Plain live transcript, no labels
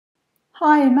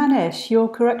Hi Manex, your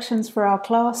corrections for our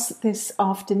class this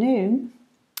afternoon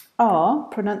are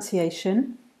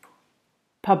pronunciation,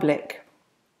 public,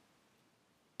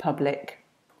 public,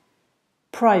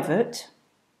 private,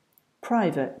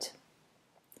 private,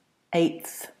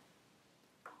 eighth,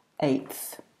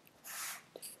 eighth,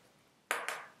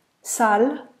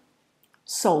 sal,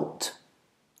 salt,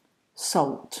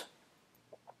 salt.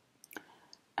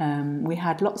 We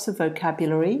had lots of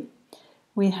vocabulary.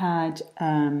 We had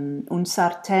un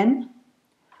sartén,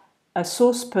 a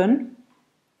saucepan,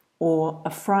 or a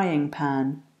frying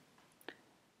pan.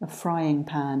 A frying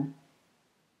pan.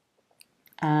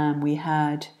 We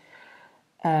had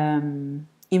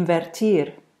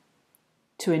invertir,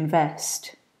 to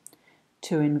invest,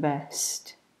 to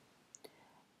invest.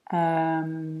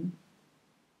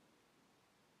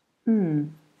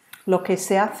 Lo que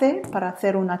se hace para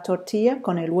hacer una tortilla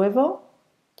con el huevo.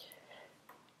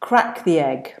 Crack the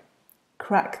egg,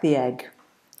 crack the egg.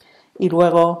 Y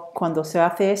luego, cuando se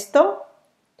hace esto,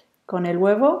 con el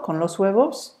huevo, con los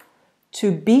huevos,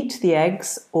 to beat the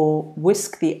eggs or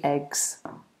whisk the eggs.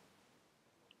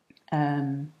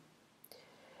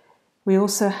 We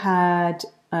also had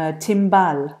a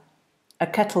timbal, a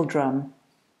kettle drum,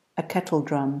 a kettle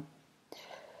drum.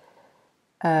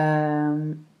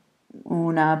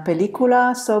 Una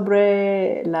película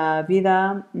sobre la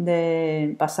vida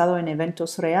basado en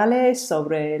eventos reales,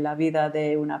 sobre la vida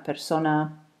de una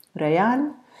persona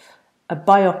real. A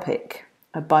biopic,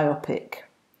 a biopic.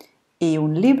 Y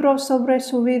un libro sobre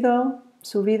su vida,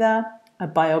 a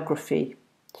biography,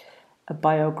 a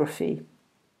biography.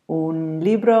 Un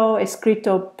libro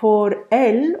escrito por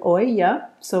él o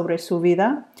ella sobre su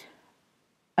vida,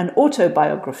 an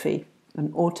autobiography,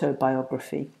 an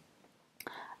autobiography.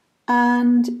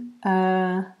 And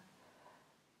a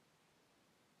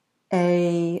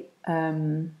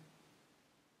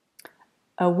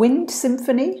wind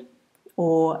symphony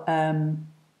or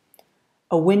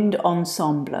a wind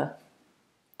ensemble.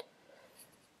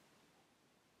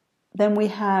 Then we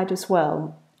had as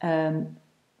well,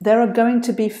 there are going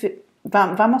to be,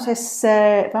 vamos a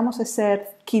ser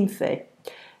 15.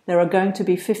 There are going to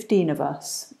be 15 of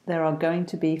us. There are going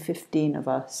to be 15 of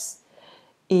us.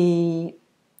 Y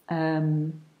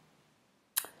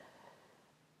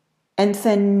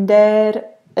encender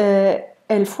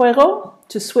el fuego,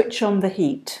 to switch on the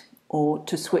heat or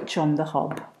to switch on the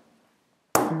hob.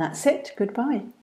 And that's it. Goodbye.